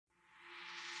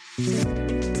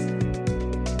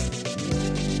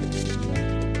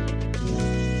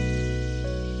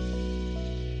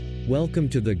Welcome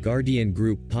to the Guardian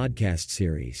Group podcast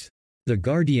series. The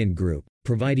Guardian Group,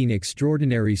 providing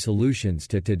extraordinary solutions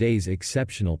to today's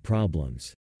exceptional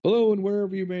problems. Hello, and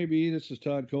wherever you may be, this is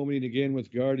Todd Comey again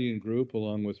with Guardian Group,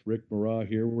 along with Rick Murrah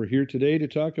here. We're here today to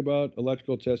talk about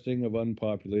electrical testing of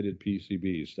unpopulated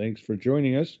PCBs. Thanks for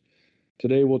joining us.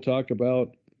 Today we'll talk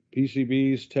about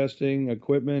PCBs, testing,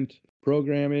 equipment,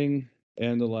 programming,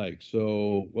 and the like.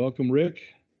 So welcome, Rick.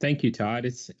 Thank you, Todd.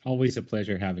 It's always a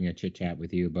pleasure having a chit-chat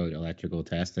with you about electrical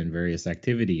tests and various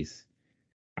activities.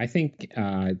 I think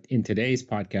in today's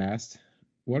podcast,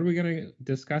 what are we going to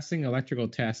discussing? Electrical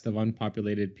test of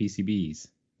unpopulated PCBs.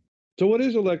 So what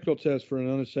is electrical test for an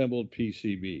unassembled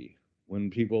PCB? When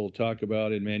people talk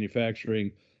about in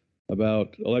manufacturing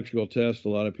about electrical test, a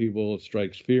lot of people, it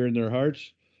strikes fear in their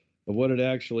hearts of what it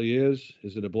actually is.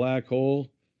 Is it a black hole?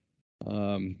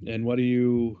 And what do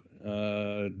you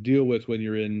deal with when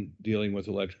you're dealing with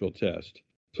electrical test?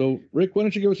 So, Rick, why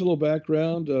don't you give us a little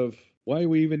background of why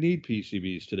we even need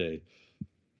PCBs today?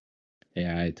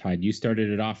 Yeah, Todd, you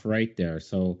started it off right there.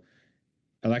 So,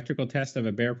 electrical test of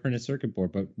a bare printed circuit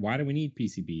board, but why do we need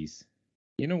PCBs?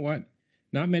 You know what?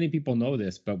 Not many people know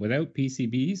this, but without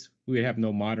PCBs, we would have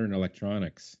no modern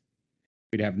electronics.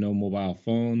 We'd have no mobile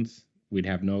phones. We'd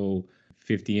have no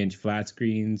 50-inch flat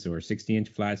screens or 60-inch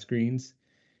flat screens.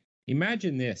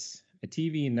 Imagine this, a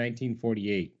TV in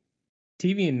 1948.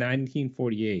 TV in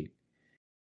 1948,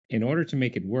 in order to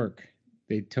make it work,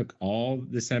 they took all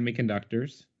the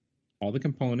semiconductors, all the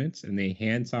components, and they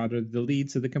hand soldered the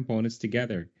leads of the components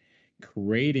together,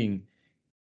 creating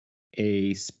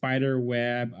a spider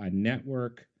web, a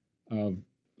network of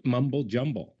mumble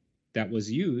jumble that was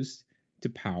used to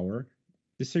power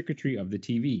the circuitry of the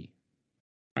TV.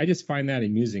 I just find that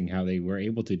amusing how they were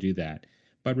able to do that.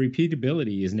 But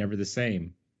repeatability is never the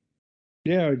same.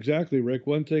 Yeah, exactly, Rick.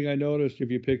 One thing I noticed, if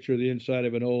you picture the inside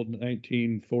of an old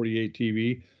 1948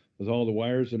 TV with all the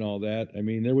wires and all that, I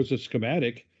mean, there was a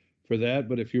schematic for that,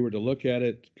 but if you were to look at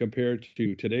it compared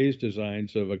to today's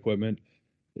designs of equipment,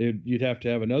 you'd have to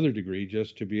have another degree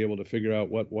just to be able to figure out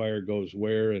what wire goes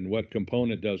where and what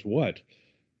component does what.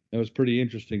 That was pretty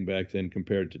interesting back then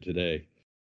compared to today.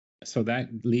 So that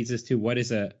leads us to what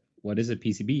is a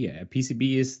PCB? A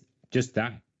PCB is just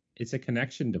that. It's a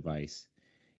connection device.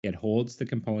 It holds the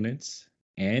components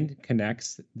and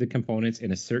connects the components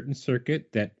in a certain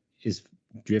circuit that is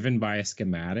driven by a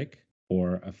schematic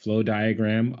or a flow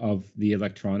diagram of the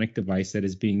electronic device that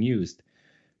is being used.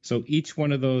 So each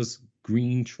one of those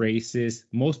green traces,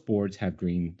 most boards have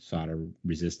green solder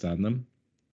resist on them,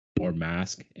 or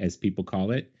mask as people call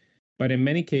it. But in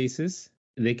many cases,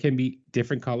 they can be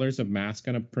different colors of mask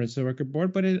on a printed circuit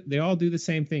board, but they all do the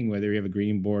same thing, whether you have a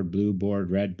green board, blue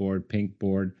board, red board, pink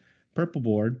board, purple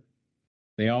board.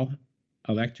 They all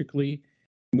electrically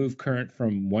move current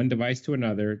from one device to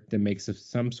another that makes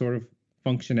some sort of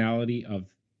functionality of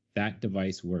that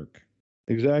device work.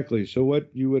 Exactly. So what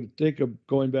you would think of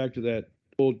going back to that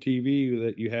old TV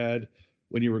that you had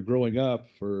when you were growing up,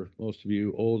 for most of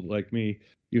you old like me,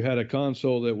 you had a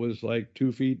console that was like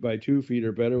 2 feet by 2 feet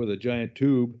or better with a giant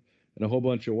tube and a whole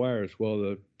bunch of wires. Well,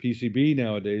 the PCB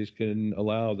nowadays can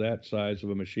allow that size of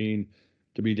a machine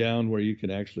to be down where you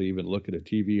can actually even look at a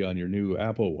TV on your new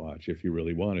Apple Watch if you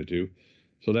really wanted to.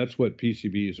 So that's what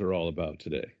PCBs are all about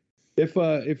today.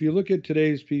 If you look at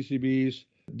today's PCBs,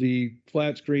 the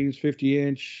flat screens,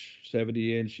 50-inch,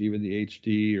 70-inch, even the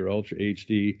HD or Ultra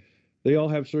HD, they all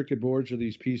have circuit boards or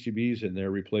these PCBs in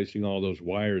there replacing all those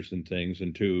wires and things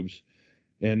and tubes.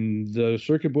 And the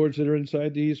circuit boards that are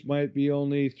inside these might be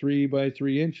only 3 by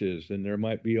 3 inches, and there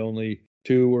might be only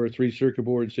 2 or 3 circuit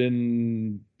boards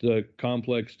in the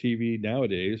complex TV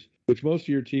nowadays, which most of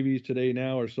your TVs today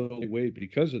now are so lightweight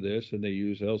because of this, and they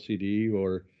use LCD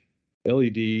or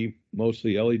LED,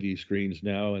 mostly LED screens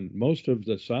now, and most of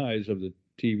the size of the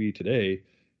TV today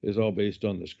is all based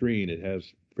on the screen. It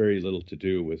has very little to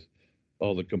do with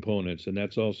all the components, and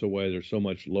that's also why there's so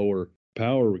much lower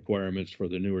power requirements for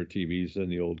the newer TVs than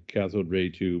the old cathode ray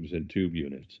tubes and tube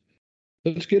units.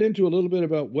 Let's get into a little bit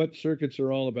about what circuits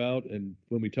are all about, and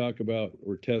when we talk about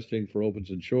we're testing for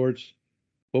opens and shorts,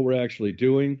 what we're actually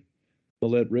doing. I'll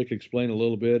let Rick explain a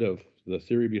little bit of the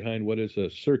theory behind what is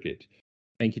a circuit.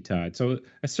 Thank you, Todd. So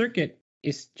a circuit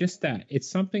is just that. It's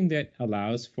something that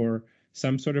allows for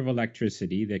some sort of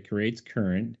electricity that creates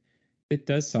current that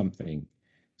does something.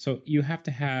 So you have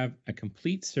to have a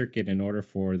complete circuit in order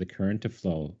for the current to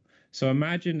flow. So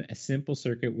imagine a simple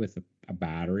circuit with a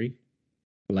battery,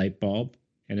 light bulb,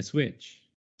 and a switch.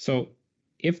 So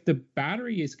If the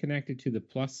battery is connected to the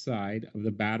plus side of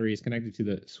the battery is connected to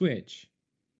the switch,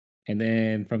 and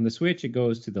then from the switch, it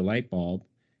goes to the light bulb.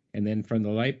 And then from the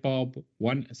light bulb,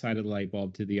 one side of the light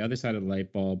bulb to the other side of the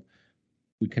light bulb,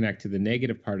 we connect to the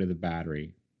negative part of the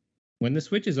battery. When the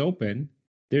switch is open,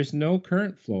 there's no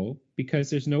current flow because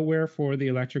there's nowhere for the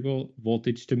electrical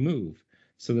voltage to move.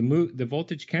 So the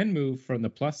voltage can move from the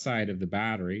plus side of the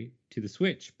battery to the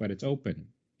switch, but it's open.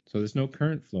 So there's no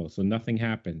current flow, so nothing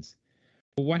happens.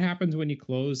 But what happens when you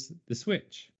close the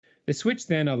switch? The switch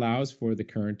then allows for the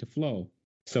current to flow.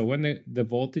 So when the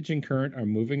voltage and current are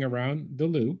moving around the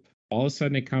loop, all of a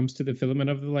sudden it comes to the filament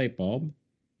of the light bulb,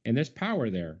 and there's power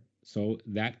there. So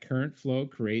that current flow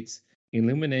creates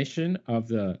illumination of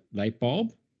the light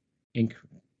bulb, and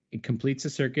it completes the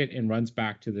circuit and runs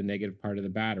back to the negative part of the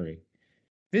battery.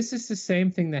 This is the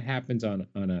same thing that happens on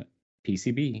a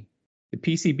PCB. The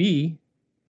PCB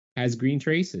has green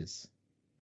traces.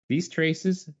 These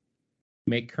traces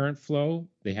make current flow.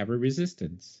 They have a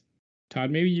resistance. Todd,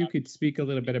 maybe you could speak a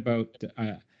little bit about,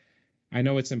 I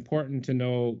know it's important to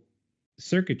know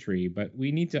circuitry, but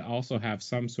we need to also have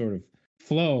some sort of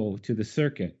flow to the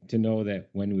circuit to know that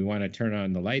when we want to turn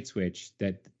on the light switch,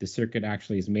 that the circuit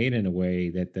actually is made in a way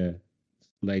that the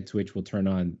light switch will turn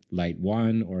on light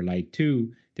 1 or light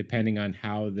 2, depending on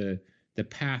how the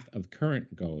path of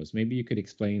current goes. Maybe you could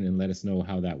explain and let us know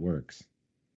how that works.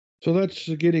 So that's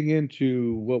getting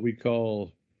into what we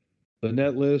call the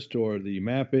net list or the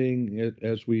mapping,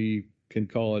 as we can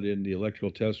call it in the electrical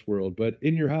test world. But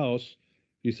in your house,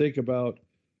 you think about,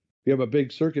 you have a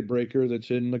big circuit breaker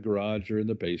that's in the garage or in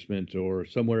the basement or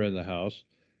somewhere in the house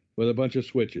with a bunch of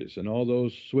switches, and all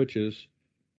those switches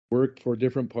work for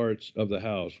different parts of the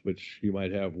house, which you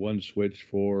might have one switch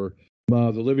for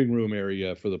the living room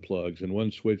area for the plugs, and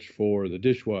one switch for the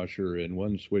dishwasher, and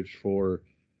one switch for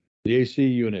the AC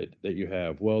unit that you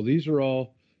have. Well, these are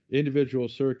all individual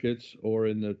circuits, or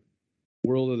in the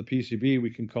world of the PCB, we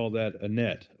can call that a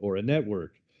net or a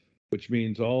network, which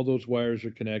means all those wires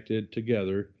are connected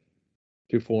together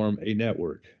to form a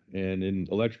network. And in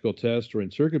electrical test or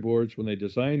in circuit boards, when they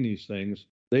design these things,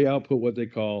 they output what they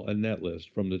call a net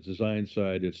list. From the design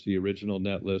side, it's the original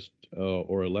net list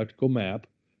or electrical map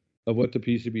of what the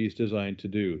PCB is designed to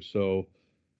do. So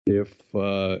if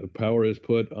power is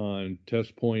put on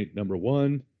test point number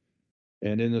 1,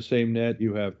 and in the same net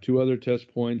you have 2 other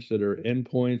test points that are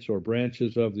endpoints or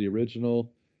branches of the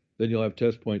original, then you'll have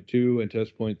test point 2 and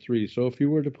test point 3. So if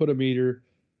you were to put a meter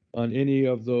on any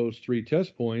of those 3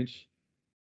 test points,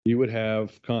 you would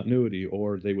have continuity,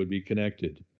 or they would be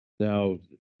connected. Now,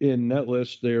 in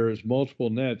netlist, there's multiple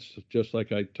nets, just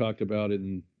like I talked about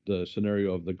in the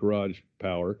scenario of the garage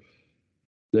power,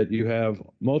 that you have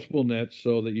multiple nets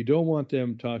so that you don't want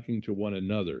them talking to one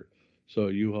another. So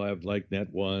you have like net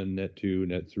 1, net 2,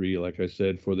 net 3, like I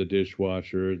said, for the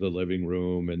dishwasher, the living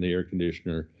room, and the air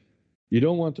conditioner. You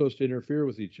don't want those to interfere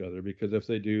with each other, because if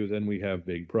they do, then we have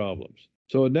big problems.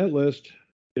 So a net list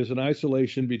is an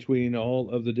isolation between all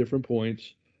of the different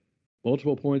points.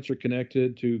 Multiple points are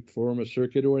connected to form a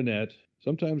circuit or a net.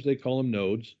 Sometimes they call them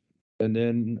nodes. And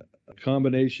then a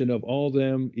combination of all of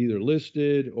them, either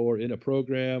listed or in a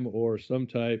program or some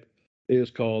type,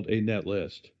 is called a net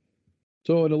list.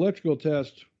 So in electrical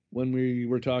test, when we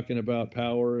were talking about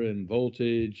power and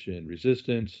voltage and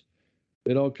resistance,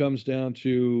 it all comes down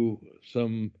to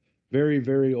some very,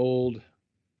 very old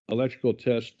electrical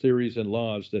test theories and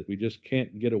laws that we just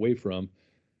can't get away from.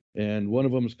 And one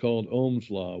of them is called Ohm's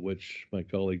law, which my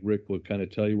colleague Rick will kind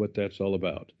of tell you what that's all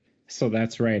about. So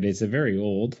that's right. It's a very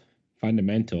old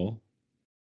fundamental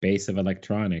base of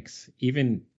electronics.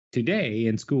 Even today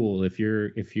in school, if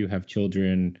you have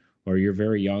children or you're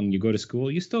very young, you go to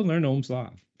school, you still learn Ohm's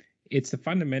law. It's a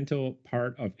fundamental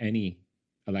part of any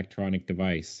electronic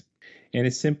device. And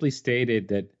it's simply stated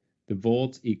that the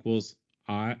volts equals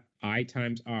I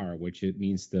times R, which it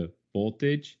means the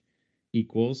voltage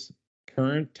equals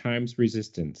current times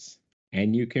resistance.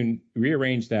 And you can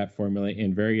rearrange that formula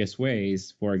in various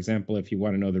ways. For example, if you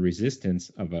want to know the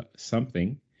resistance of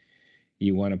something,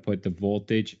 you want to put the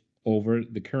voltage over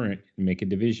the current and make a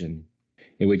division.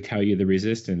 It would tell you the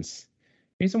resistance.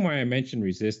 The reason why I mentioned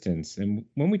resistance, and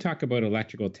when we talk about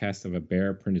electrical tests of a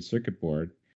bare printed circuit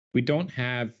board, we don't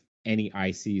have any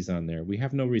ICs on there. We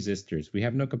have no resistors. We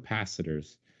have no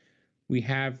capacitors. We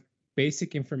have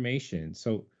basic information.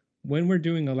 So when we're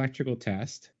doing electrical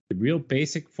test, the real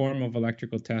basic form of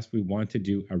electrical test, we want to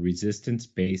do a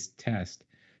resistance-based test.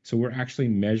 So we're actually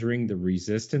measuring the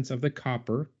resistance of the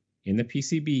copper in the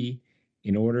PCB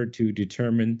in order to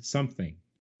determine something.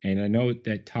 And I know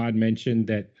that Todd mentioned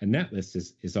that a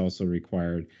netlist is also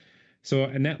required. So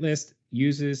a netlist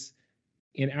uses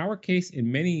In our case,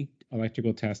 in many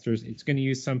electrical testers, it's going to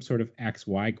use some sort of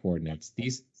XY coordinates.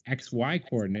 These XY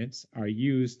coordinates are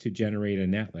used to generate a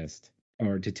netlist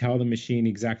or to tell the machine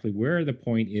exactly where the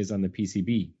point is on the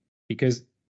PCB, because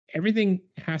everything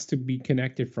has to be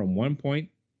connected from one point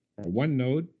or one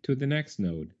node to the next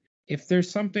node. If there's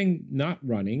something not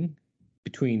running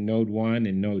between node 1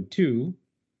 and node 2,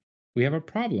 we have a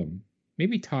problem.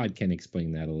 Maybe Todd can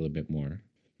explain that a little bit more.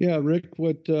 Yeah, Rick,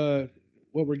 what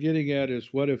we're getting at is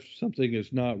what if something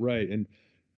is not right? And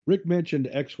Rick mentioned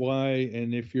X, Y,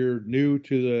 and if you're new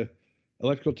to the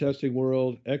electrical testing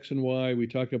world, X and Y, we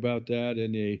talk about that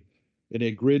in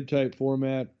a grid type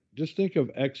format. Just think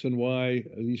of X and Y,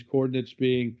 these coordinates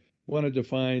being wanted to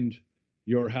find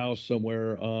your house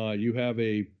somewhere. You have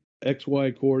a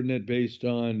XY coordinate based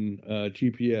on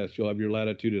GPS. You'll have your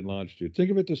latitude and longitude. Think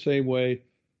of it the same way.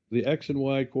 The X and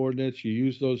Y coordinates, you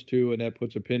use those two, and that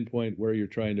puts a pinpoint where you're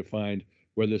trying to find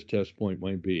where this test point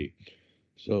might be.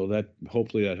 So that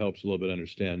hopefully that helps a little bit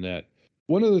understand that.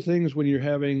 One of the things when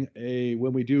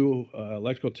when we do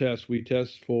electrical tests, we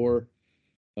test for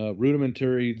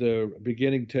rudimentary. The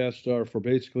beginning tests are for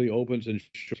basically opens and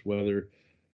shorts, whether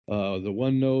the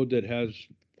one node that has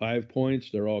 5 points,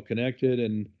 they're all connected,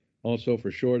 and also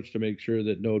for shorts to make sure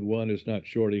that node 1 is not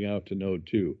shorting out to node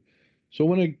 2. So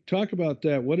when I talk about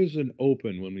that, what is an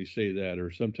open when we say that?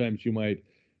 Or sometimes you might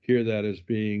hear that as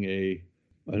being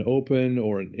an open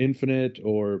or an infinite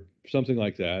or something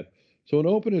like that. So an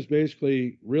open is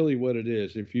basically really what it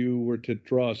is. If you were to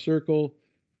draw a circle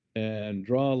and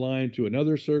draw a line to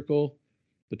another circle,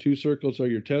 the two circles are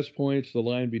your test points, the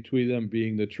line between them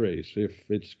being the trace. If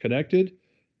it's connected,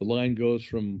 the line goes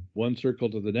from one circle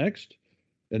to the next,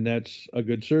 and that's a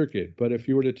good circuit. But if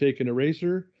you were to take an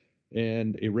eraser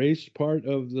and erase part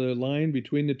of the line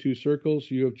between the two circles,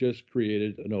 you have just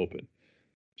created an open.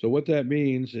 So what that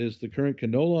means is the current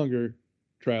can no longer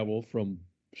travel from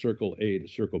circle A to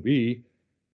circle B,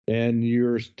 and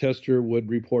your tester would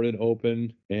report an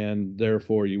open, and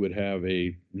therefore you would have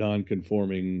a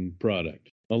non-conforming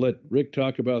product. I'll let Rick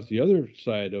talk about the other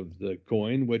side of the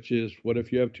coin, which is what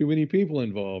if you have too many people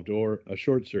involved or a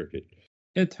short circuit?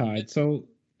 Yeah, Todd. So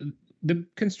the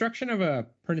construction of a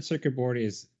printed circuit board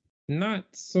is not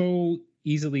so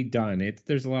easily done.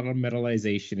 There's a lot of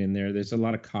metallization in there. There's a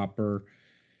lot of copper.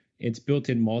 It's built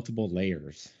in multiple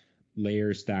layers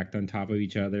stacked on top of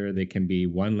each other. They can be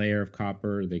one layer of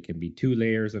copper. They can be two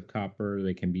layers of copper.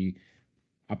 They can be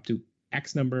up to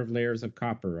X number of layers of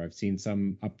copper. I've seen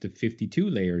some up to 52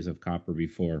 layers of copper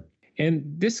before. And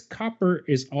this copper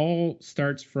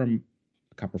starts from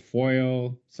copper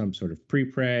foil, some sort of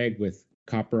prepreg with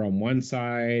copper on one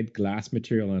side, glass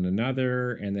material on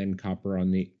another, and then copper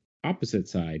on the opposite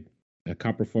side, a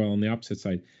copper foil on the opposite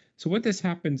side. So what this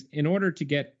happens, in order to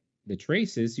get the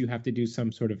traces, you have to do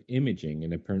some sort of imaging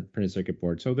in a printed circuit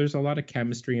board. So there's a lot of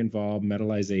chemistry involved,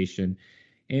 metallization,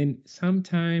 and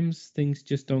sometimes things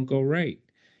just don't go right.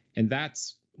 And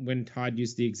that's when Todd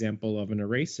used the example of an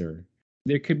eraser.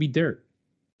 There could be dirt,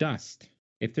 dust.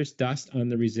 If there's dust on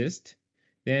the resist,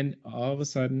 then all of a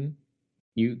sudden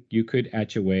you could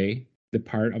etch away the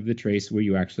part of the trace where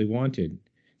you actually wanted.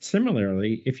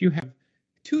 Similarly, if you have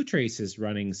two traces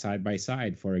running side by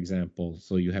side, for example,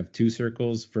 so you have two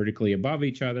circles vertically above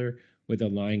each other with a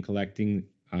line collecting,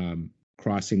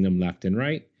 crossing them left and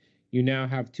right, you now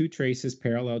have two traces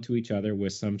parallel to each other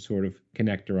with some sort of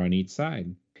connector on each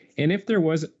side. And if there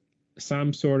was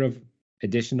some sort of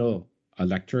additional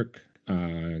electric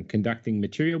conducting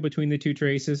material between the two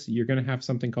traces, you're going to have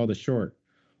something called a short.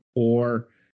 Or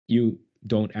you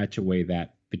don't etch away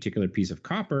that particular piece of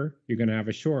copper, you're going to have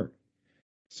a short.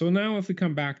 So now if we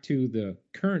come back to the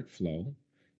current flow,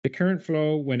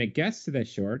 when it gets to that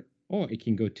short, it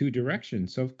can go two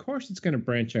directions. So of course it's going to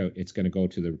branch out. It's going to go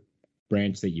to the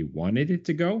branch that you wanted it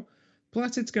to go,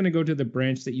 plus it's going to go to the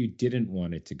branch that you didn't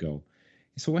want it to go.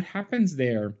 So what happens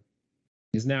there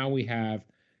is now we have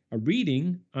a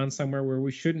reading on somewhere where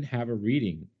we shouldn't have a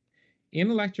reading.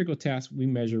 In electrical tests, we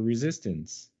measure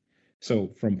resistance.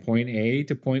 So from point A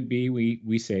to point B,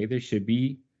 we say there should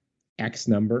be X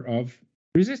number of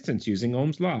resistance using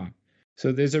Ohm's law.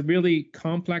 So there's a really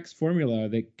complex formula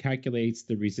that calculates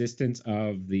the resistance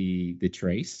of the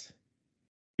trace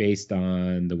based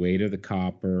on the weight of the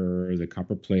copper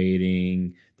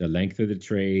plating, the length of the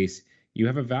trace. You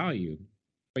have a value,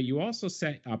 but you also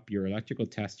set up your electrical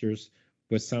testers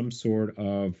with some sort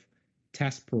of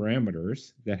test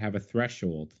parameters that have a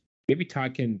threshold. Maybe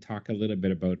Todd can talk a little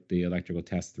bit about the electrical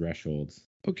test thresholds.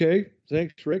 Okay,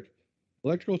 thanks, Rick.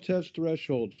 Electrical test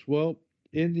thresholds. Well,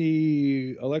 in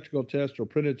the electrical test or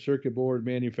printed circuit board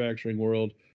manufacturing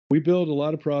world, we build a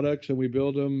lot of products and we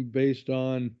build them based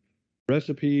on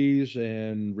recipes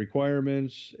and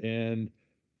requirements. And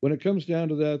when it comes down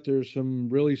to that, there's some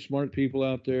really smart people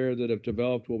out there that have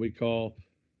developed what we call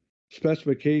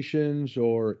specifications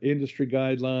or industry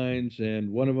guidelines. And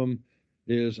one of them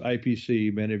is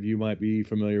IPC. Many of you might be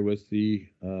familiar with the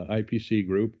IPC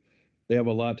group. They have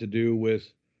a lot to do with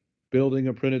building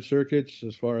of printed circuits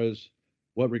as far as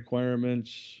what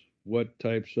requirements, what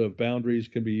types of boundaries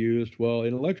can be used. Well,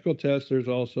 in electrical tests, there's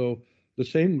also the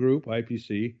same group,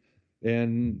 IPC,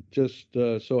 and just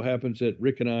so happens that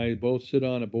Rick and I both sit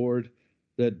on a board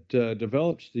that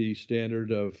develops the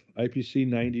standard of IPC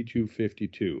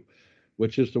 9252,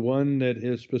 which is the one that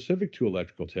is specific to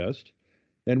electrical test.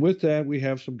 And with that, we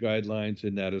have some guidelines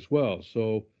in that as well.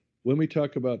 So when we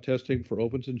talk about testing for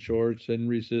opens and shorts and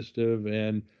resistive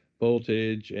and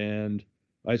voltage and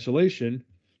isolation,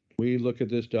 we look at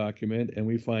this document and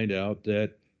we find out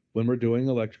that when we're doing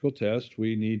electrical tests,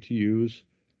 we need to use,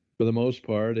 for the most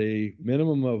part, a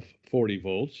minimum of 40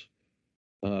 volts.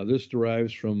 This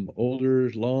derives from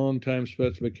older, long-time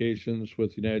specifications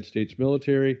with the United States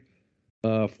military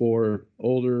for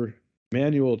older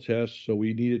manual tests. So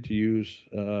we needed to use,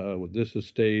 this has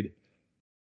stayed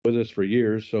with us for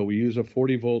years. So we use a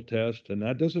 40-volt test, and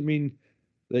that doesn't mean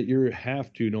that you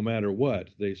have to no matter what.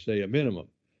 They say a minimum.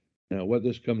 Now, what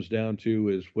this comes down to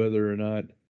is whether or not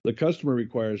the customer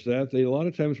requires that. They a lot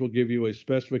of times will give you a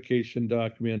specification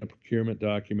document, a procurement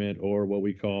document, or what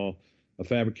we call a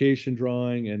fabrication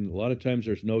drawing. And a lot of times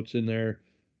there's notes in there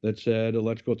that said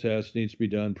electrical test needs to be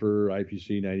done per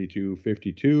IPC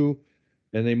 9252.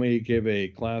 And they may give a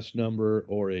class number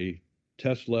or a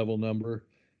test level number.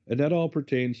 And that all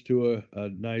pertains to a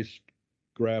nice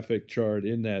graphic chart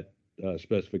in that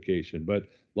specification. But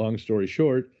long story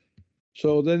short,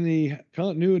 so then the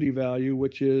continuity value,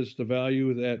 which is the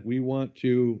value that we want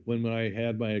to, when I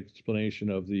had my explanation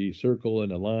of the circle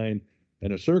and a line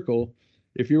and a circle,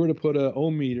 if you were to put an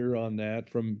ohm meter on that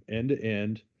from end to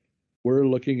end, we're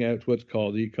looking at what's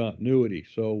called the continuity.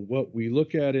 So what we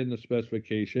look at in the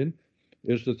specification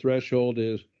is the threshold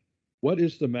is what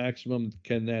is the maximum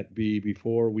can that be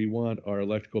before we want our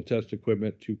electrical test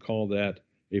equipment to call that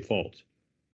a fault.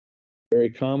 Very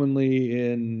commonly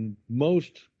in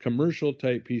most commercial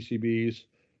type PCBs,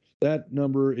 that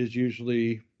number is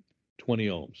usually 20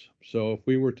 ohms. So if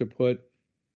we were to put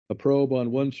a probe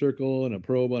on one circle and a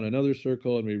probe on another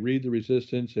circle and we read the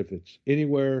resistance, if it's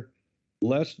anywhere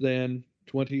less than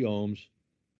 20 ohms,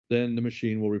 then the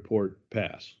machine will report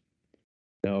pass.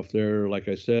 Now, if they're, like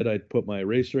I said, I'd put my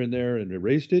eraser in there and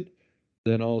erased it,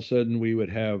 then all of a sudden we would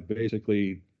have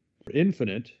basically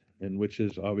infinite, and which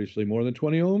is obviously more than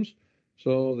 20 ohms.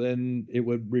 So then it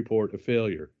would report a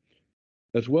failure.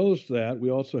 As well as that, we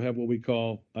also have what we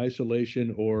call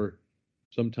isolation, or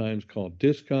sometimes called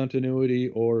discontinuity,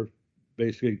 or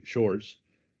basically shorts.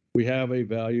 We have a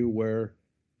value where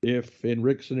if in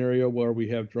Rick's scenario where we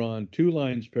have drawn two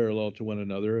lines parallel to one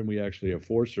another, and we actually have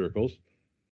four circles,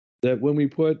 that when we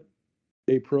put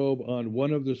a probe on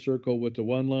one of the circle with the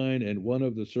one line and one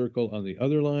of the circle on the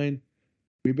other line,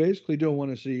 we basically don't want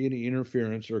to see any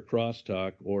interference or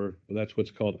crosstalk, or that's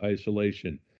what's called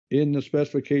isolation. In the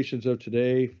specifications of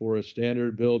today for a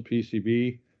standard build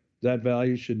PCB, that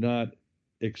value should not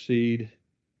exceed,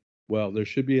 well, there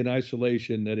should be an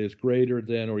isolation that is greater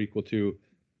than or equal to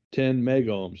 10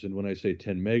 megohms. And when I say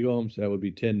 10 megohms, that would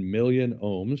be 10 million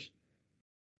ohms.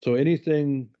 So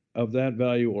anything of that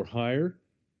value or higher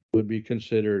would be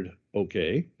considered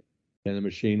okay, and the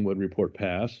machine would report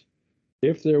pass.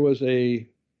 If there was a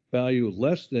value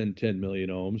less than 10 million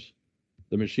ohms,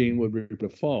 the machine would report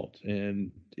a fault.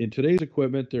 And in today's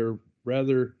equipment, they're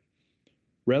rather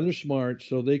smart,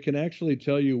 so they can actually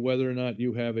tell you whether or not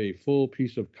you have a full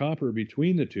piece of copper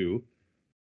between the two,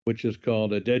 which is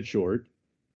called a dead short,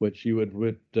 which you would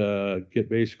get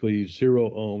basically 0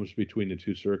 ohms between the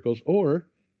two circles, or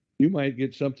you might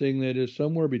get something that is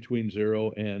somewhere between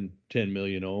 0 and 10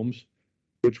 million ohms,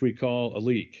 which we call a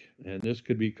leak. And this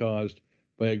could be caused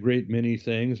by a great many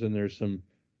things, and there's some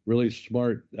really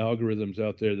smart algorithms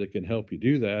out there that can help you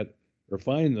do that or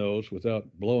find those without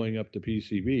blowing up the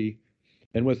PCB.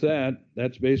 And with that,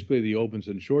 that's basically the opens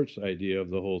and shorts idea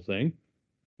of the whole thing.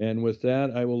 And with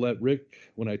that, I will let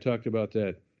Rick, when I talked about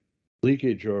that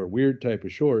leakage or weird type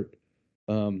of short,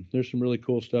 there's some really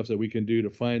cool stuff that we can do to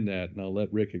find that. And I'll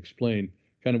let Rick explain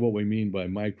kind of what we mean by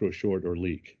micro short or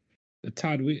leak.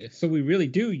 Todd, we really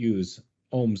do use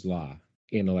Ohm's law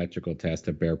in electrical test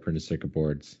of bare printed circuit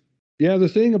boards. Yeah, the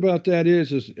thing about that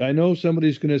is I know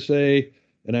somebody's going to say,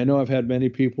 and I know I've had many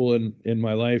people in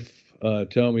my life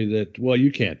tell me that, well,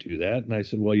 you can't do that. And I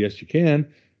said, well, yes, you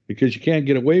can, because you can't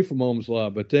get away from Ohm's law.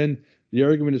 But then the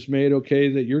argument is made,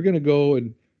 okay, that you're going to go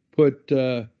and put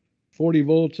 40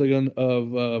 volts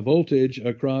of voltage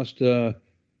across,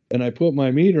 and I put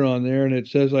my meter on there, and it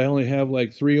says I only have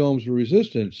like 3 ohms of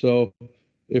resistance. So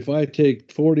if I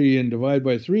take 40 and divide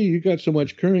by 3, you got so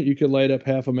much current you could light up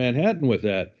half of Manhattan with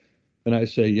that. And I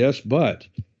say, yes, but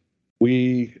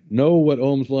we know what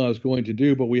Ohm's law is going to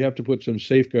do, but we have to put some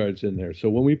safeguards in there. So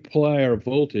when we apply our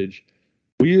voltage,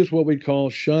 we use what we call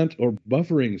shunt or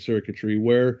buffering circuitry,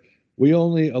 where we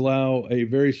only allow a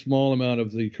very small amount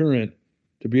of the current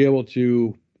to be able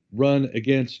to run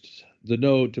against the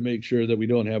node to make sure that we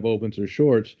don't have opens or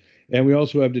shorts. And we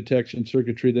also have detection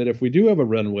circuitry that if we do have a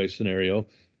runaway scenario,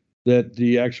 that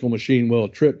the actual machine will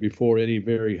trip before any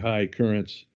very high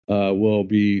currents will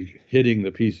be hitting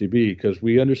the PCB, because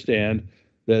we understand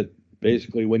that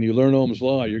basically when you learn Ohm's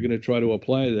law, you're going to try to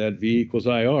apply that V equals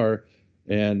IR,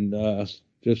 and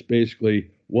just basically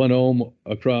 1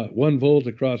 volt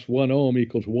across 1 ohm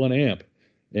equals 1 amp.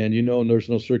 And there's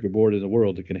no circuit board in the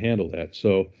world that can handle that.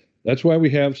 So that's why we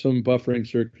have some buffering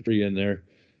circuitry in there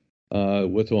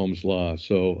with Ohm's law.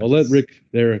 So I'll let Rick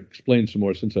there explain some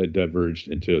more, since I diverged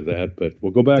into that, but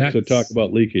we'll go back to talk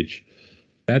about leakage.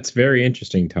 That's very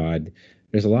interesting, Todd.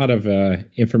 There's a lot of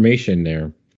information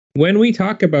there. When we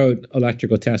talk about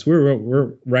electrical tests,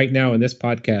 we're right now in this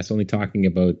podcast only talking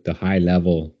about the high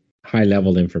level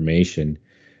information.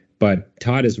 But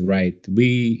Todd is right.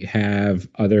 We have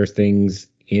other things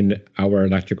in our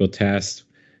electrical tests.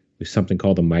 There's something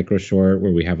called a micro short,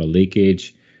 where we have a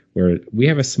leakage, where we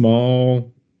have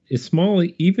even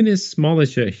as small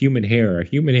as a human hair. A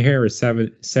human hair is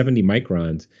 70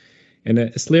 microns. And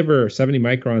a sliver of 70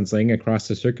 microns laying across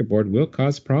the circuit board will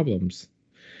cause problems.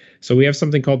 So we have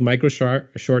something called micro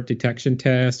short detection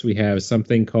test. We have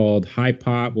something called high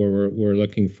pot, where we're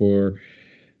looking for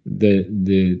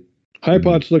the high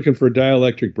pot's looking for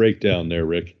dielectric breakdown there,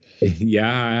 Rick. Yeah,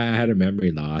 I had a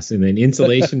memory loss. And then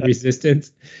insulation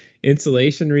resistance.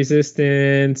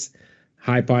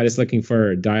 High pot is looking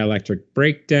for dielectric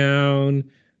breakdown.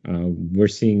 We're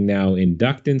seeing now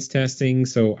inductance testing.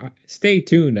 So stay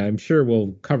tuned. I'm sure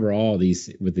we'll cover all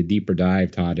these with a deeper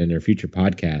dive, Todd, in our future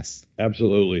podcasts.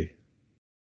 Absolutely.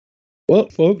 Well,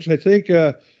 folks, I think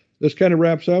this kind of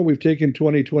wraps out. We've taken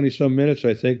 20 some minutes,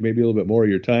 I think, maybe a little bit more of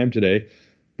your time today.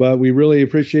 But we really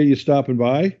appreciate you stopping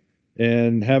by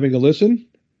and having a listen.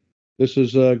 This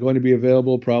is going to be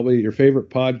available probably at your favorite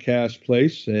podcast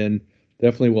place, and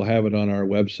definitely we'll have it on our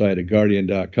website at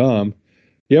guardian.com.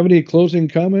 You have any closing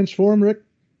comments for him, Rick?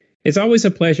 It's always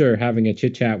a pleasure having a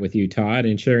chit chat with you, Todd,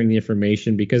 and sharing the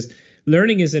information, because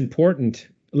learning is important.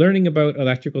 Learning about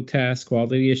electrical tests,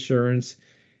 quality assurance,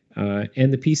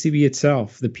 and the PCB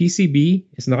itself. The PCB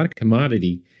is not a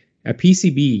commodity. A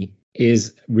PCB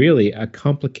is really a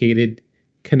complicated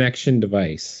connection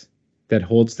device that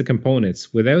holds the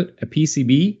components. Without a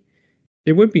PCB,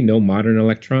 there would be no modern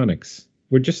electronics.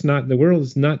 The world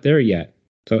is not there yet.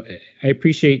 So I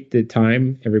appreciate the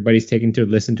time everybody's taken to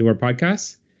listen to our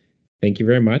podcast. Thank you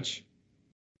very much.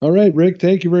 All right, Rick,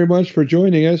 thank you very much for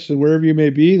joining us. And wherever you may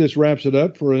be, this wraps it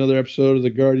up for another episode of the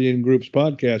Guardian Group's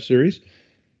podcast series.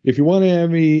 If you want to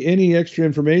have any extra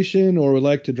information or would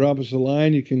like to drop us a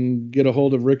line, you can get a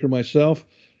hold of Rick or myself,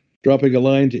 dropping a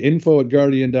line to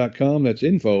info@guardian.com. That's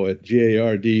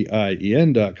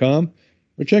info@GARDIEN.com.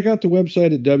 Or check out the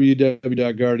website at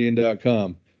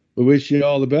www.guardian.com. We wish you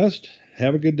all the best.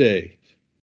 Have a good day.